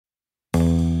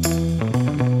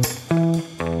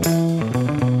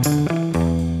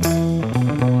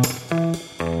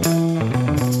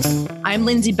I'm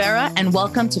Lindsay Berra, and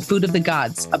welcome to Food of the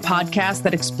Gods, a podcast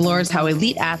that explores how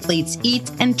elite athletes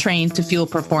eat and train to fuel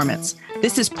performance.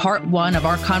 This is part one of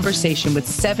our conversation with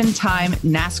seven-time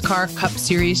NASCAR Cup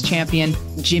Series champion,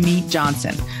 Jimmie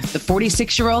Johnson. The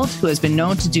 46-year-old, who has been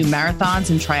known to do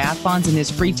marathons and triathlons in his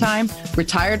free time,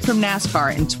 retired from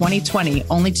NASCAR in 2020,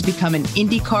 only to become an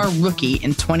IndyCar rookie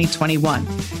in 2021.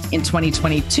 In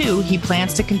 2022, he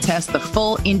plans to contest the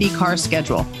full IndyCar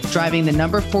schedule, driving the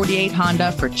number 48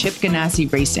 Honda for Chip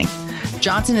Ganassi Racing.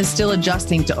 Johnson is still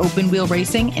adjusting to open-wheel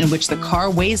racing, in which the car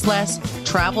weighs less,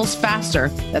 travels faster,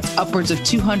 that's upwards of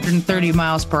 230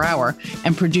 miles per hour,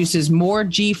 and produces more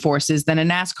G-forces than a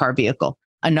NASCAR vehicle.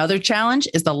 Another challenge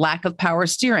is the lack of power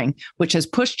steering, which has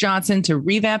pushed Johnson to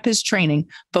revamp his training,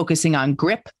 focusing on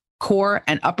grip, core,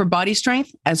 and upper body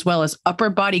strength, as well as upper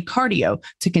body cardio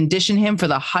to condition him for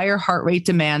the higher heart rate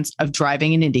demands of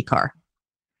driving an IndyCar.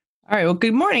 All right. Well,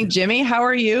 good morning, Jimmie. How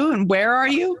are you and where are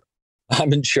you?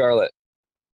 I'm in Charlotte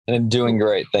and I'm doing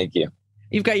great. Thank you.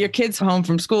 You've got your kids home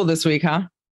from school this week, huh?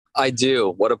 I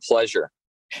do. What a pleasure.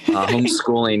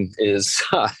 Homeschooling is,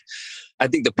 I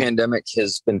think the pandemic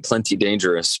has been plenty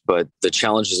dangerous, but the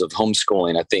challenges of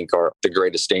homeschooling, I think, are the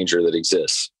greatest danger that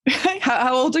exists.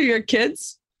 How old are your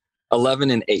kids?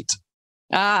 11 and 8.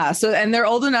 And they're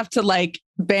old enough to like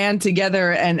band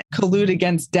together and collude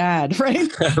against dad,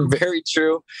 right? Very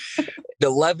true.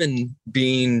 11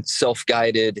 being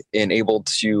self-guided and able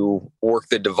to work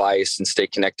the device and stay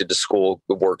connected to school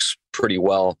works pretty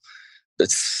well. The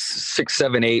 6,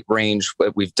 7, 8 range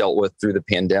that we've dealt with through the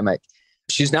pandemic,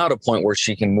 she's now at a point where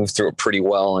she can move through it pretty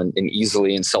well and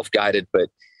easily and self-guided, but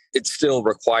it still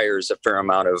requires a fair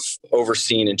amount of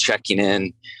overseeing and checking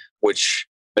in, which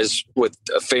is with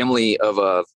a family of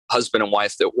a husband and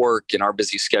wife that work in our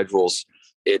busy schedules,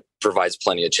 it provides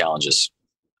plenty of challenges.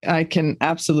 I can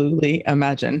absolutely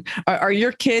imagine. Are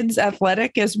your kids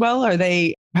athletic as well? Are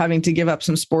they having to give up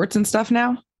some sports and stuff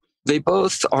now? They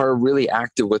both are really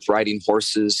active with riding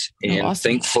horses. And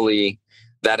awesome. Thankfully,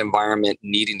 that environment,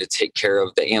 needing to take care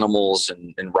of the animals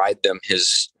and ride them,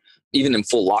 even in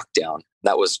full lockdown,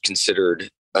 that was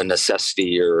considered a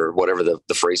necessity or whatever the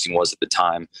phrasing was at the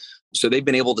time. So they've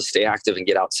been able to stay active and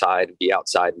get outside and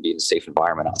be in a safe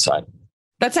environment outside.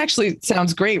 That's actually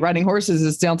sounds great. Riding horses,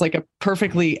 it sounds like a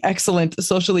perfectly excellent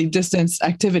socially distanced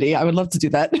activity. I would love to do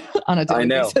that on a daily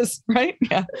basis, right?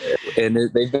 Yeah. And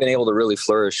they've been able to really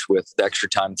flourish with the extra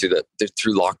time through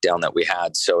lockdown that we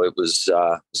had. So it was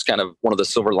kind of one of the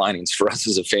silver linings for us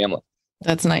as a family.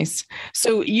 That's nice.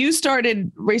 So you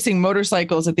started racing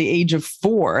motorcycles at the age of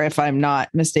 4, if I'm not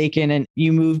mistaken, and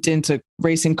you moved into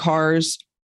racing cars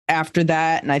after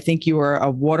that. And I think you were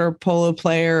a water polo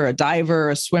player, a diver,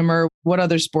 a swimmer. What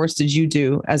other sports did you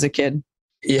do as a kid?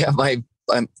 Yeah, I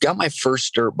got my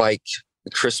first dirt bike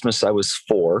Christmas. I was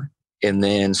 4, and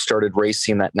then started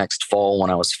racing that next fall when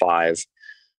I was 5.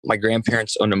 My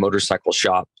grandparents owned a motorcycle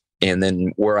shop. And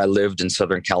then where I lived in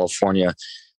Southern California,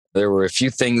 there were a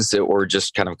few things that were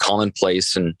just kind of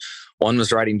commonplace. And one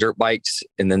was riding dirt bikes.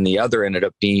 And then the other ended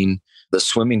up being the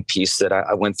swimming piece that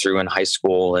I went through in high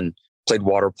school and played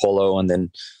water polo. And then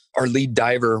our lead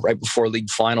diver right before league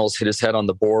finals hit his head on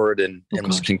the board and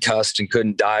was concussed and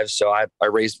couldn't dive. So I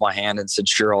raised my hand and said,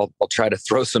 sure, I'll try to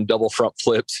throw some double front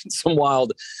flips and some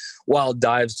wild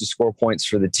dives to score points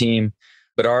for the team.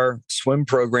 But our swim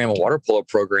program, a water polo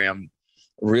program,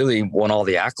 really won all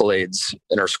the accolades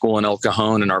in our school in El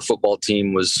Cajon, and our football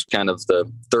team was kind of the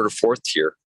 3rd or 4th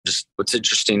tier. Just what's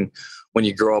interesting when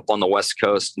you grow up on the West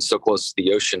Coast and so close to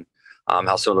the ocean,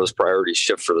 how some of those priorities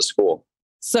shift for the school.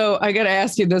 So I got to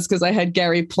ask you this because I had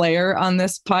Gary Player on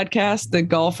this podcast, the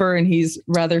golfer, and he's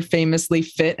rather famously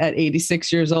fit at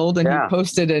 86 years old. And he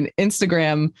posted an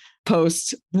Instagram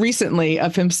post recently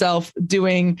of himself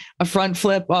doing a front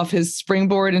flip off his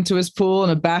springboard into his pool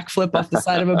and a back flip off the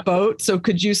side of a boat. So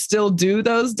could you still do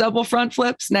those double front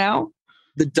flips now?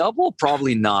 The double,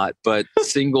 probably not, but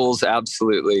singles,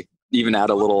 absolutely. Even add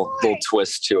a little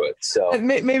twist to it. So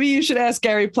maybe you should ask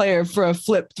Gary Player for a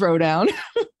flip throwdown.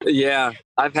 Yeah,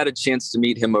 I've had a chance to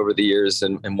meet him over the years,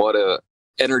 and what a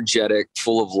energetic,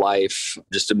 full of life,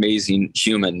 just amazing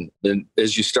human. And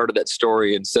as you started that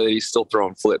story and said he's still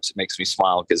throwing flips, it makes me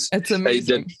smile because it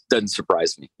doesn't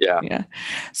surprise me. Yeah.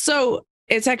 So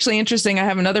it's actually interesting. I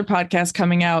have another podcast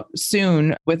coming out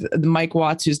soon with Mike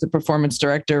Watts, who's the performance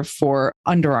director for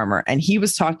Under Armour. And he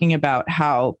was talking about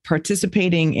how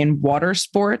participating in water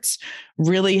sports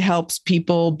really helps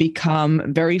people become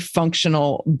very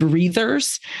functional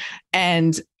breathers.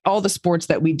 And all the sports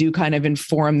that we do kind of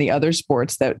inform the other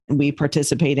sports that we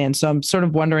participate in. So I'm sort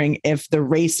of wondering if the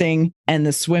racing and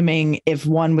the swimming, if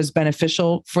one was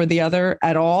beneficial for the other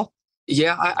at all.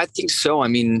 Yeah, I think so. I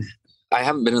mean, I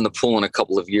haven't been in the pool in a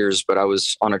couple of years, but I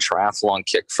was on a triathlon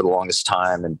kick for the longest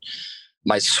time. And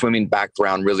my swimming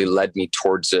background really led me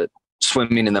towards it.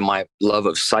 Swimming and then my love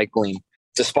of cycling.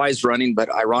 Despise running,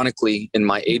 but ironically, in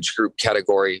my age group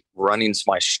category, running's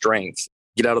my strength.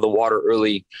 Get out of the water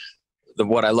early.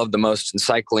 What I love the most in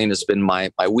cycling has been my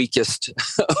weakest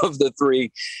of the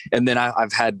three. And then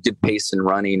I've had good pace in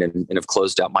running and have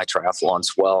closed out my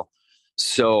triathlons well.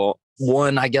 So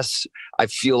one, I guess I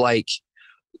feel like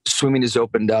swimming has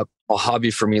opened up a hobby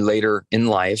for me later in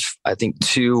life. I think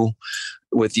two,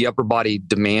 with the upper body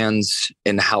demands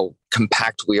and how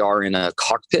compact we are in a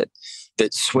cockpit,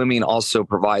 that swimming also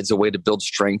provides a way to build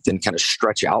strength and kind of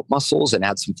stretch out muscles and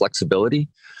add some flexibility.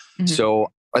 Mm-hmm.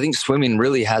 So I think swimming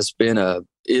really has been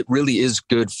it really is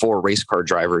good for race car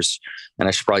drivers. And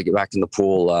I should probably get back in the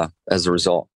pool as a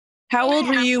result. How old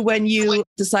were you when you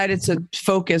decided to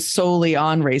focus solely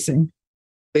on racing?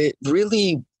 It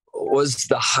really was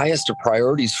the highest of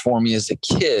priorities for me as a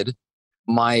kid.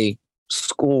 My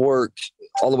schoolwork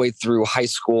all the way through high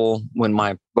school,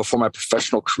 before my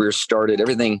professional career started,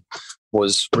 everything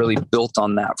was really built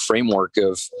on that framework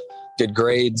of good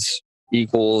grades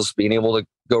equals being able to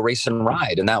go race and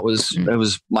ride. And it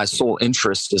was my sole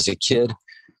interest as a kid.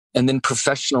 And then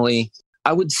professionally,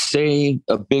 I would say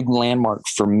a big landmark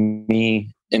for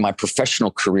me in my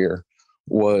professional career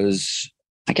was,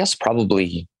 I guess,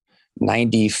 probably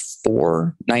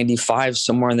 94, 95,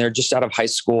 somewhere in there, just out of high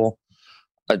school.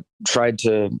 I tried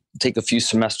to take a few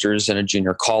semesters in a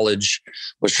junior college,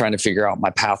 was trying to figure out my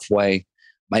pathway.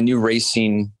 I knew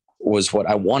racing was what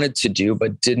I wanted to do,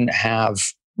 but didn't have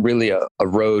really a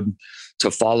road to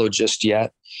follow just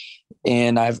yet.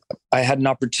 And I had an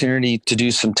opportunity to do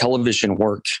some television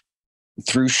work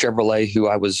through Chevrolet, who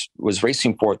I was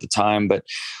racing for at the time, but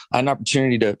I had an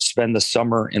opportunity to spend the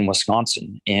summer in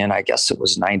Wisconsin. And I guess it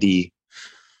was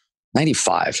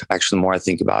 95, actually, the more I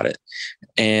think about it.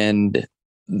 And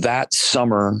that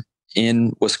summer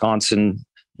in Wisconsin,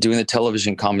 doing the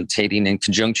television commentating in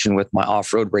conjunction with my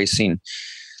off-road racing,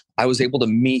 I was able to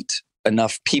meet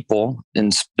enough people,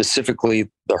 and specifically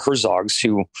the Herzogs,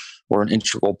 who were an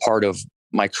integral part of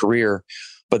my career.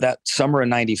 But that summer of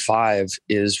 95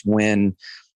 is when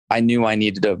I knew I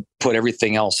needed to put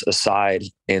everything else aside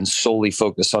and solely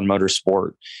focus on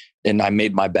motorsport. And I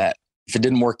made my bet. If it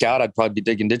didn't work out, I'd probably be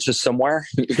digging ditches somewhere.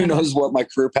 Who knows what my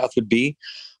career path would be.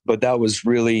 But that was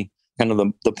really kind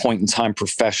of the point in time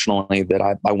professionally that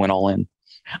I went all in.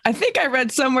 I think I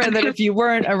read somewhere that if you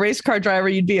weren't a race car driver,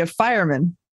 you'd be a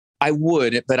fireman. I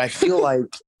would, but I feel like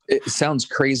it sounds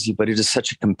crazy, but it is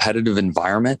such a competitive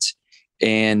environment.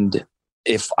 And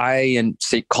if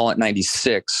call it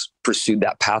 96, pursued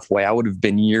that pathway, I would have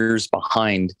been years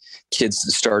behind kids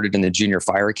that started in the junior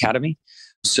fire academy.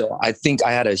 So I think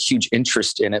I had a huge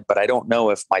interest in it, but I don't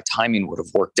know if my timing would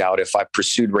have worked out if I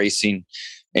pursued racing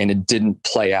and it didn't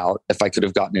play out, if I could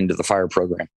have gotten into the fire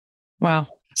program. Wow.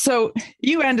 So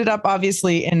you ended up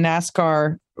obviously in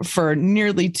NASCAR for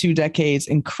nearly 2 decades,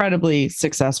 incredibly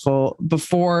successful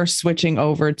before switching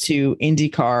over to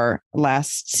IndyCar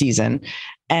last season.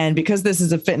 And because this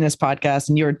is a fitness podcast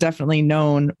and you're definitely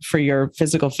known for your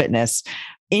physical fitness,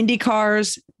 Indy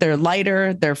cars, they're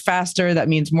lighter, they're faster. That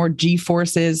means more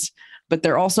G-forces, but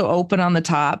they're also open on the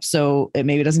top. So it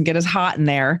maybe doesn't get as hot in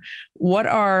there. What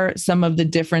are some of the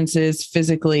differences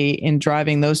physically in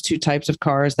driving those two types of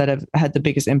cars that have had the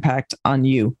biggest impact on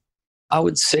you? I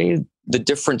would say the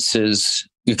difference is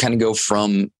you kind of go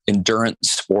from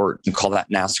endurance sport, you call that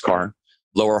NASCAR,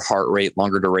 lower heart rate,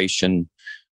 longer duration,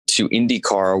 to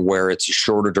IndyCar, where it's a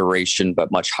shorter duration,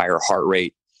 but much higher heart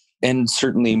rate. And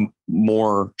certainly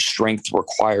more strength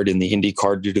required in the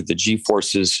IndyCar due to the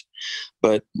G-forces,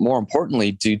 but more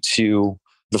importantly, due to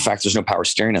the fact there's no power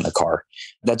steering in the car.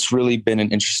 That's really been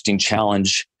an interesting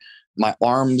challenge. My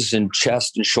arms and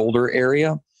chest and shoulder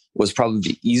area was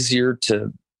probably easier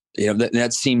to,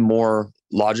 that seemed more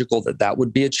logical that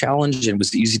would be a challenge, and it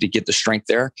was easy to get the strength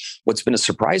there. What's been a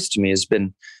surprise to me has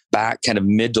been back, kind of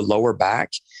mid to lower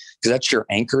back, because that's your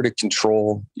anchor to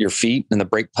control your feet, and the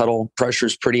brake pedal pressure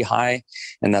is pretty high.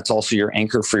 And that's also your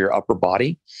anchor for your upper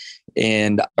body.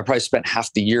 And I probably spent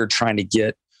half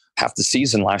the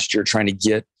season last year trying to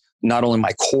get not only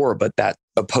my core, but that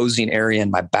opposing area in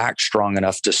my back strong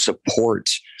enough to support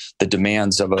the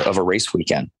demands of a race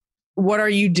weekend. What are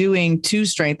you doing to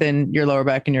strengthen your lower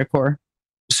back and your core?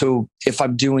 So if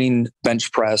I'm doing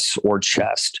bench press or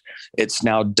chest, it's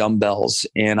now dumbbells,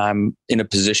 and I'm in a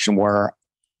position where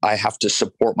I have to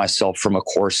support myself from a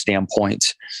core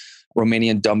standpoint.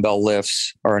 Romanian dumbbell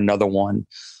lifts are another one.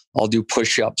 I'll do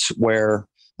push-ups where,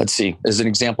 let's see, as an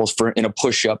example, in a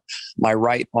push-up, my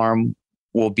right arm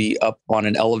will be up on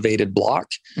an elevated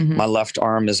block. Mhm. My left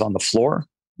arm is on the floor.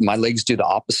 My legs do the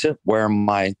opposite, where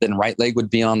my then right leg would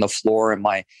be on the floor and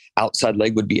my outside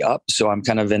leg would be up. So I'm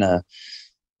kind of in a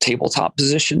tabletop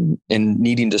position and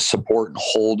needing to support and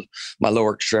hold my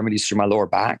lower extremities through my lower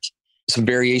back. Some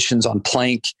variations on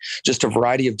plank, just a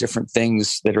variety of different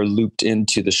things that are looped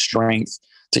into the strength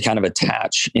to kind of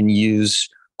attach and use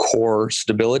core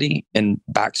stability and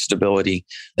back stability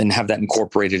and have that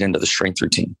incorporated into the strength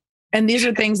routine. And these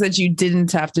are things that you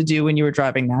didn't have to do when you were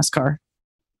driving NASCAR.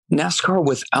 NASCAR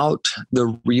without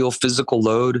the real physical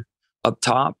load up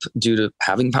top due to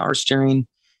having power steering,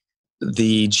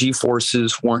 the G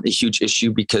forces weren't a huge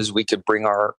issue because we could bring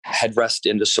our headrest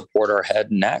in to support our head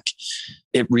and neck.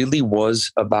 It really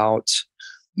was about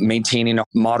maintaining a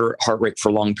moderate heart rate for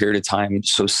a long period of time.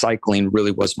 So cycling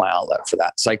really was my outlet for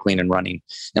that, cycling and running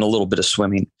and a little bit of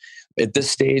swimming. At this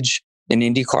stage in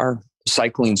IndyCar,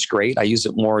 cycling's great. I use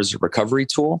it more as a recovery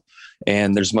tool,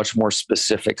 and there's much more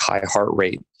specific high heart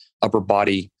rate, upper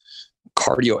body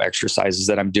cardio exercises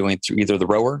that I'm doing through either the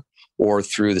rower or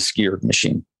through the ski erg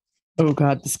machine. Oh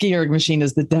God, the ski erg machine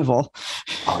is the devil.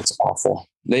 Oh, it's awful.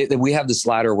 We have this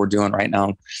ladder we're doing right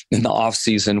now in the off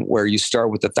season where you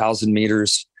start with 1,000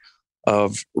 meters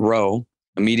of row,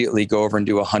 immediately go over and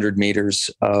do 100 meters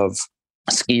of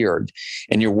ski erg,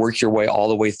 and you work your way all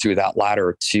the way through that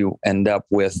ladder to end up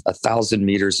with 1,000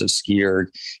 meters of ski erg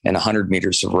and 100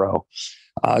 meters of row.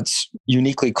 It's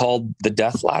uniquely called the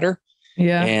death ladder.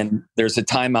 Yeah. And there's a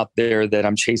time out there that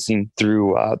I'm chasing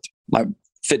through. My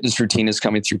fitness routine is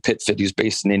coming through PitFit, who's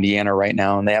based in Indiana right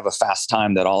now. And they have a fast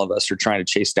time that all of us are trying to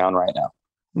chase down right now.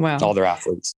 Wow. All their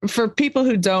athletes. For people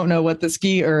who don't know what the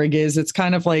ski erg is, it's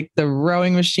kind of like the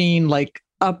rowing machine, like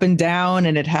up and down,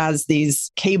 and it has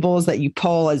these cables that you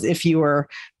pull as if you were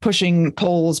pushing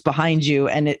poles behind you.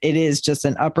 And it is just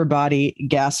an upper body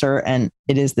gasser, and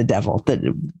it is the devil.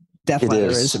 The death ladder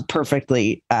is a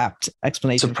perfectly apt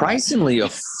explanation. Surprisingly, a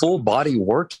full body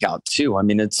workout too. I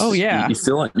mean, it's, you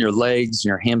feel it in your legs and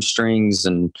your hamstrings,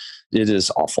 and it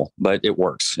is awful, but it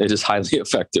works. It is highly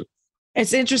effective.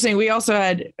 It's interesting. We also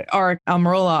had Arik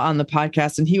Almirola on the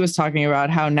podcast, and he was talking about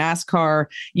how NASCAR,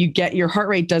 your heart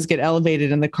rate does get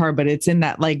elevated in the car, but it's in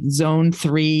that like zone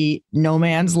 3 no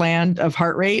man's land of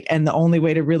heart rate. And the only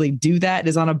way to really do that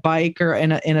is on a bike or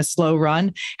in a slow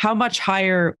run. How much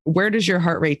higher, where does your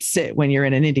heart rate sit when you're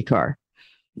in an Indy car?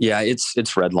 Yeah, it's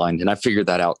redlined, and I figured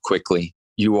that out quickly.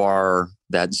 You are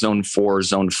that zone 4,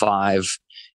 zone 5.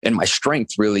 And my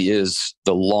strength really is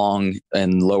the longer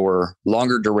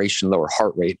duration, lower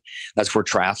heart rate. That's where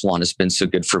triathlon has been so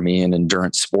good for me in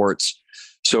endurance sports.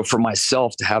 So for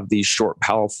myself to have these short,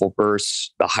 powerful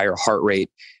bursts, the higher heart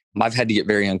rate, I've had to get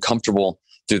very uncomfortable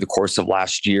through the course of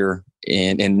last year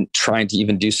and trying to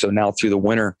even do so now through the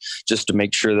winter, just to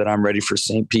make sure that I'm ready for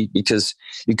St. Pete, because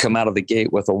you come out of the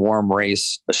gate with a warm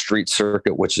race, a street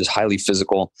circuit, which is highly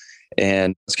physical.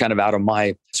 And it's kind of out of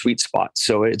my sweet spot.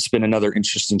 So it's been another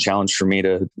interesting challenge for me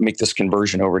to make this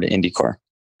conversion over to IndyCar.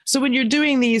 So when you're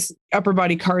doing these upper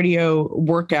body cardio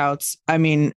workouts, I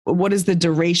mean, what is the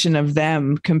duration of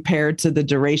them compared to the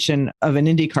duration of an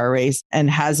IndyCar race? And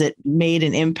has it made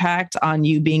an impact on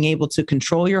you being able to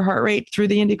control your heart rate through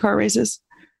the IndyCar races?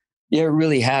 Yeah, it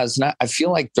really has. And I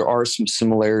feel like there are some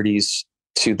similarities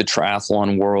to the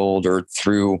triathlon world or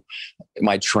through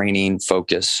my training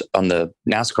focus on the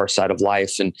NASCAR side of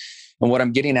life. And what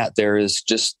I'm getting at there is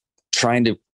just trying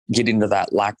to get into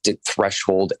that lactic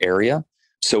threshold area.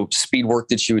 So speed work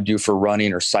that you would do for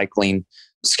running or cycling,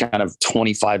 it's kind of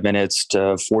 25 minutes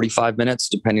to 45 minutes,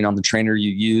 depending on the trainer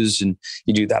you use. And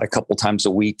you do that a couple times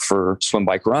a week for swim,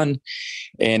 bike, run.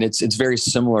 And it's very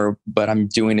similar, but I'm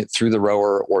doing it through the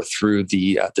rower or through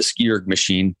the ski erg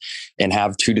machine, and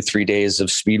have 2 to 3 days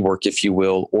of speed work, if you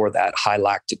will, or that high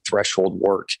lactic threshold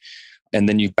work. And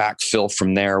then you backfill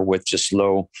from there with just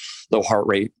low heart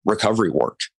rate recovery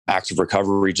work, active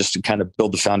recovery, just to kind of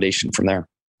build the foundation from there.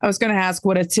 I was going to ask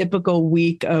what a typical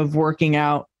week of working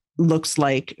out looks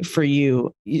like for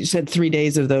you. You said 3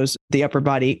 days of those, the upper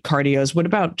body cardios. What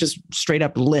about just straight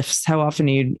up lifts? How often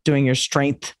are you doing your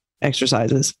strength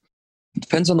exercises? It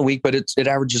depends on the week, but it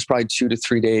averages probably 2 to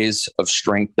 3 days of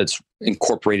strength that's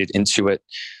incorporated into it.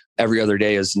 Every other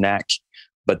day is neck,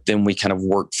 but then we kind of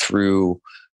work through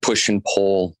push and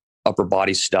pull upper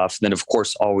body stuff. Then of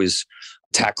course, always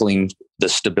tackling the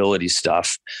stability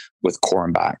stuff with core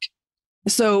and back.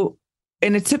 So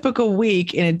in a typical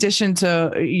week, in addition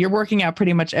to you're working out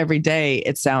pretty much every day,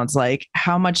 it sounds like,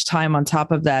 how much time on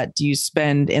top of that do you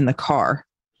spend in the car?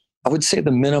 I would say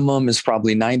the minimum is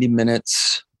probably 90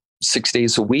 minutes, 6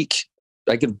 days a week.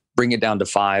 I could bring it down to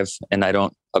 5, and I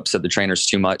don't upset the trainers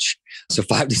too much. So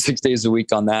 5 to 6 days a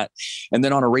week on that. And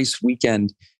then on a race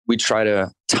weekend, we try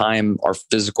to time our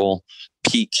physical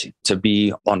peak to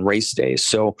be on race days.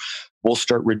 So we'll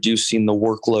start reducing the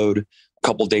workload a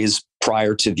couple days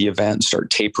prior to the event, start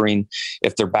tapering.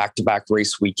 If they're back-to-back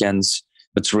race weekends,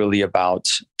 it's really about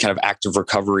kind of active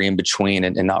recovery in between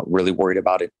and not really worried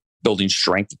about it building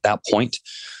strength at that point.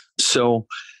 So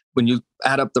when you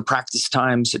add up the practice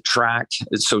times at track,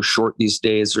 it's so short these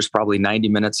days. There's probably 90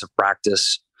 minutes of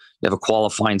practice. You have a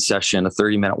qualifying session, a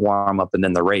 30-minute warm-up, and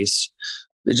then the race.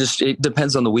 It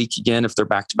depends on the week again, if they're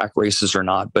back-to-back races or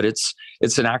not. But it's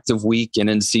an active week, and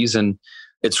in season,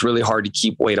 it's really hard to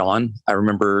keep weight on. I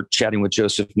remember chatting with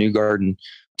Joseph Newgarden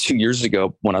 2 years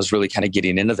ago when I was really kind of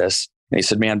getting into this. And he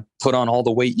said, man, put on all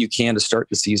the weight you can to start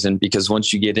the season, because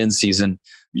once you get in season,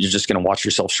 you're just going to watch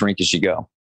yourself shrink as you go.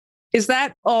 Is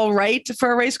that all right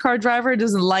for a race car driver?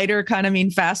 Doesn't lighter kind of mean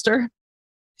faster?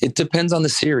 It depends on the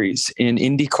series. In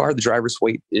IndyCar, the driver's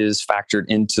weight is factored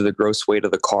into the gross weight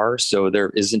of the car, so there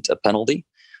isn't a penalty.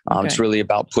 Okay. It's really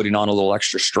about putting on a little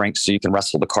extra strength so you can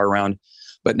wrestle the car around.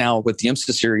 But now with the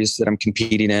IMSA series that I'm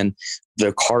competing in,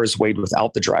 the car is weighed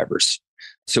without the drivers.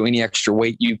 So any extra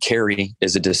weight you carry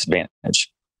is a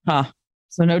disadvantage.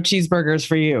 So no cheeseburgers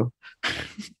for you.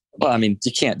 Well, I mean,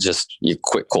 you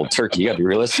quit cold turkey. You got to be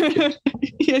realistic.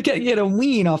 You get a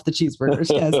wean off the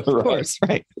cheeseburgers. Yes, of Right. course.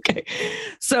 Right. Okay.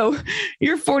 So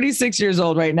you're 46 years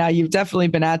old right now. You've definitely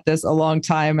been at this a long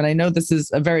time. And I know this is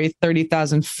a very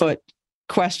 30,000 foot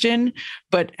question,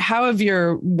 but how have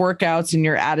your workouts and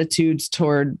your attitudes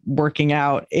toward working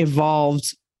out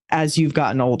evolved as you've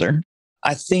gotten older?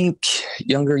 I think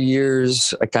younger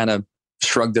years, I kind of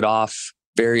shrugged it off.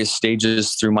 Various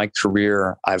stages through my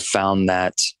career, I've found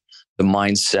that the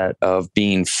mindset of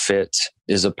being fit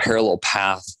is a parallel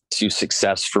path to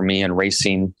success for me in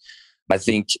racing. I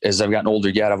think as I've gotten older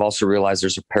yet, I've also realized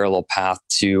there's a parallel path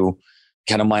to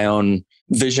kind of my own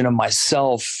vision of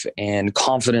myself and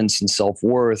confidence and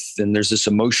self-worth. And there's this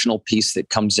emotional piece that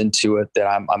comes into it that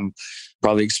I'm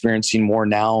probably experiencing more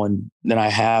now than I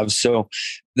have. So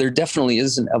there definitely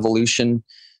is an evolution.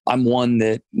 I'm one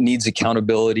that needs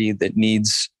accountability, that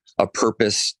needs a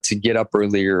purpose to get up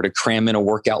earlier, to cram in a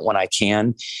workout when I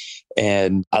can.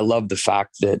 And I love the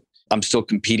fact that I'm still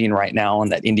competing right now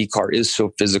and that IndyCar is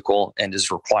so physical and is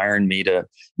requiring me to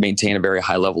maintain a very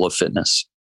high level of fitness.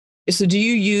 So do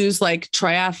you use like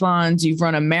triathlons, you've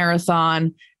run a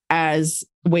marathon as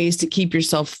ways to keep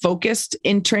yourself focused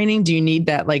in training? Do you need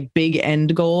that like big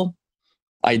end goal?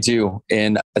 I do.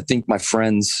 And I think my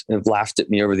friends have laughed at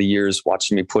me over the years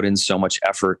watching me put in so much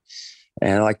effort.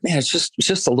 And they're like, man, it's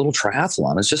just a little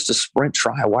triathlon. It's just a sprint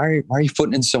try. Why are you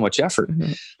putting in so much effort? Mm-hmm.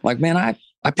 I'm like, man,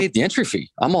 I paid the entry fee.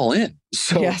 I'm all in.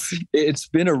 So yes. It's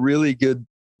been a really good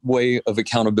way of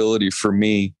accountability for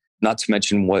me, not to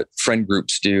mention what friend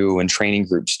groups do and training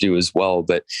groups do as well.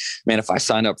 But man, if I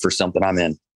sign up for something, I'm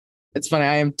in. It's funny.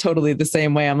 I am totally the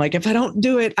same way. I'm like, if I don't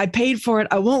do it, I paid for it.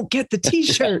 I won't get the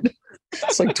t-shirt.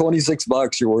 It's like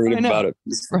 $26. You're worried about it.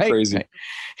 It's crazy. Right.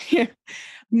 Yeah.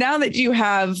 Now that you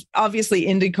have, obviously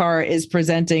IndyCar is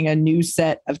presenting a new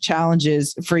set of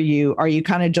challenges for you. Are you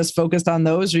kind of just focused on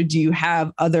those, or do you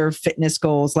have other fitness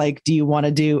goals? Like, do you want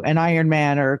to do an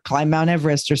Ironman or climb Mount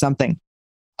Everest or something?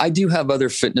 I do have other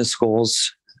fitness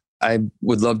goals. I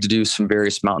would love to do some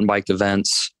various mountain bike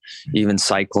events, even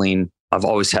cycling. I've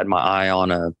always had my eye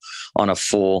on a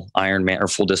full Ironman or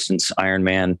full distance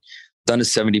Ironman. Done a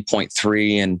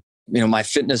 70.3, and my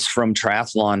fitness from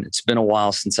triathlon, it's been a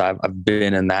while since I've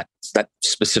been in that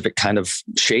specific kind of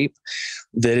shape,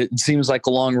 that it seems like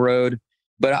a long road,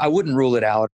 but I wouldn't rule it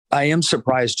out. I am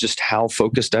surprised just how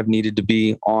focused I've needed to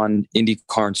be on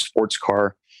IndyCar and sports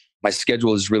car. My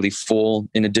schedule is really full.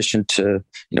 In addition to,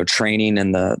 training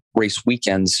and the race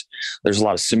weekends, there's a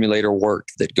lot of simulator work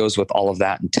that goes with all of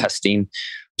that and testing.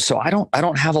 So I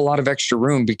don't have a lot of extra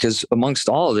room, because amongst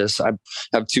all of this, I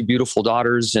have two beautiful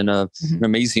daughters and an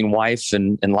amazing wife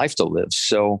and life to live.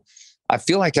 So I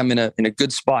feel like I'm in a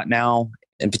good spot now.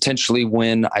 And potentially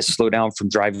when I slow down from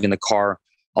driving the car,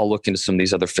 I'll look into some of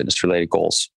these other fitness related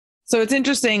goals. So it's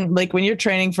interesting, like when you're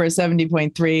training for a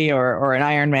 70.3 or an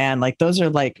Ironman, like those are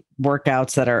like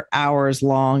workouts that are hours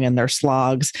long and they're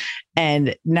slogs.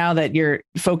 And now that you're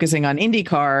focusing on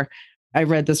IndyCar, I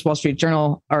read this Wall Street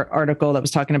Journal article that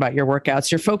was talking about your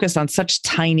workouts. You're focused on such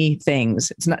tiny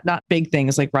things. It's not big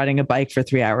things like riding a bike for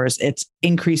 3 hours. It's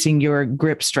increasing your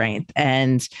grip strength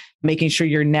and making sure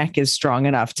your neck is strong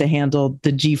enough to handle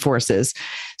the G forces.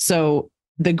 So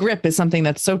the grip is something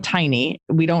that's so tiny.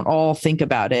 We don't all think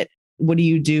about it. What do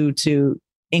you do to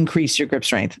increase your grip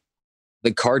strength?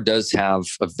 The car does have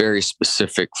a very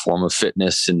specific form of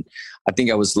fitness. And I think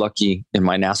I was lucky in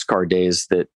my NASCAR days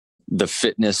that the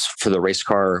fitness for the race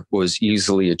car was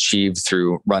easily achieved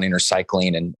through running or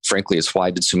cycling. And frankly, it's why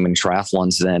I did so many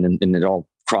triathlons then, and it all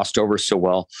crossed over so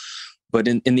well. But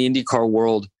in the IndyCar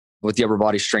world, with the upper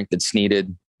body strength that's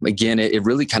needed, again, it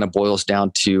really kind of boils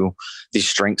down to these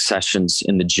strength sessions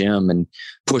in the gym and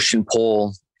push and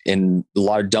pull and a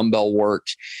lot of dumbbell work.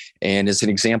 And as an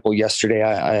example, yesterday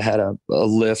I had a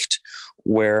lift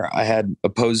where I had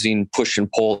opposing push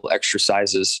and pull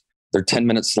exercises. They're 10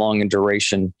 minutes long in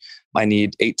duration. I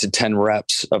need 8 to 10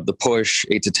 reps of the push,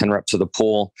 8 to 10 reps of the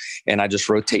pull. And I just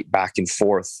rotate back and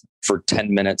forth for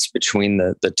 10 minutes between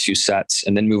the two sets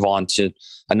and then move on to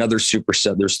another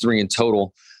superset. There's 3 in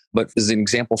total. But as an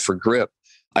example for grip,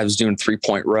 I was doing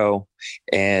 3-point row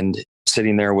and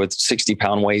sitting there with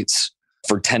 60-pound weights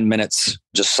for 10 minutes,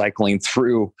 just cycling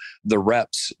through the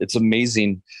reps. It's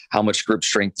amazing how much grip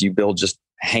strength you build just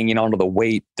hanging onto the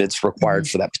weight that's required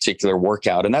for that particular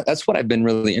workout. And that's what I've been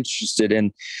really interested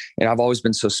in. And I've always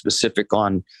been so specific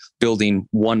on building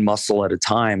one muscle at a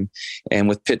time. And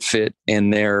with PitFit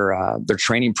and their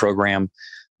training program,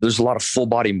 there's a lot of full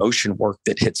body motion work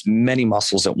that hits many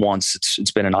muscles at once.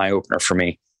 It's been an eye opener for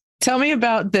me. Tell me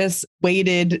about this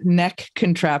weighted neck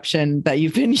contraption that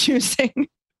you've been using.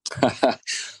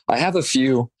 I have a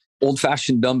few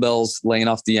old-fashioned dumbbells laying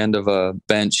off the end of a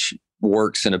bench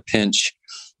works in a pinch,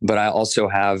 but I also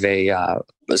have a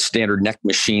standard neck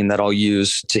machine that I'll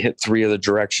use to hit 3 of the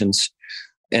directions.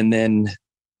 And then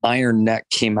Iron Neck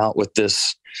came out with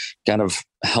this kind of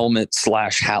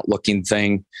helmet/hat looking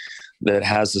thing that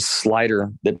has a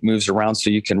slider that moves around so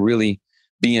you can really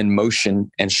be in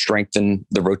motion and strengthen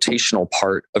the rotational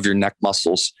part of your neck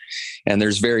muscles. And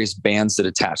there's various bands that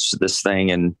attach to this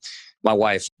thing. And my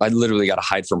wife, I literally got to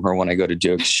hide from her when I go to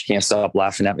do it. She can't stop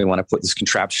laughing at me when I put this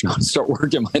contraption on and start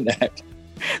working my neck.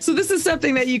 So this is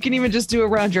something that you can even just do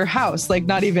around your house, like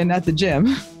not even at the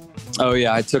gym. Oh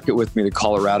yeah. I took it with me to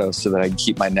Colorado so that I can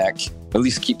keep my neck, at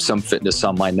least keep some fitness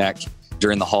on my neck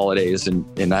during the holidays.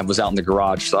 And I was out in the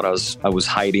garage, thought I was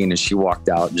hiding, and she walked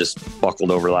out and just buckled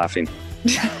over laughing.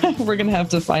 We're going to have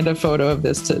to find a photo of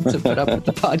this to put up with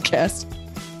the podcast.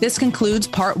 This concludes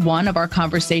part 1 of our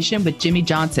conversation with Jimmie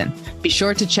Johnson. Be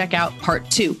sure to check out part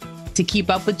 2. To keep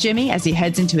up with Jimmie as he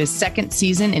heads into his 2nd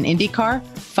season in IndyCar,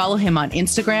 follow him on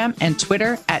Instagram and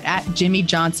Twitter at Jimmie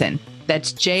Johnson.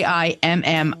 That's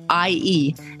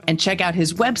JIMMIE. And check out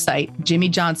his website,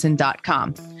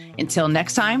 jimmiejohnson.com. Until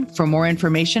next time, for more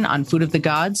information on Food of the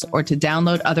Gods or to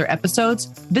download other episodes,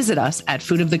 visit us at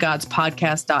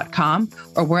foodofthegodspodcast.com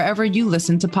or wherever you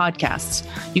listen to podcasts.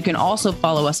 You can also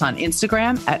follow us on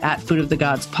Instagram at Food of the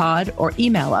Gods Pod or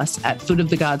email us at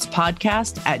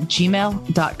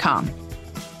foodofthegodspodcast@gmail.com.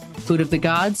 Food of the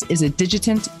Gods is a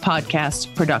Digitant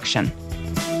podcast production.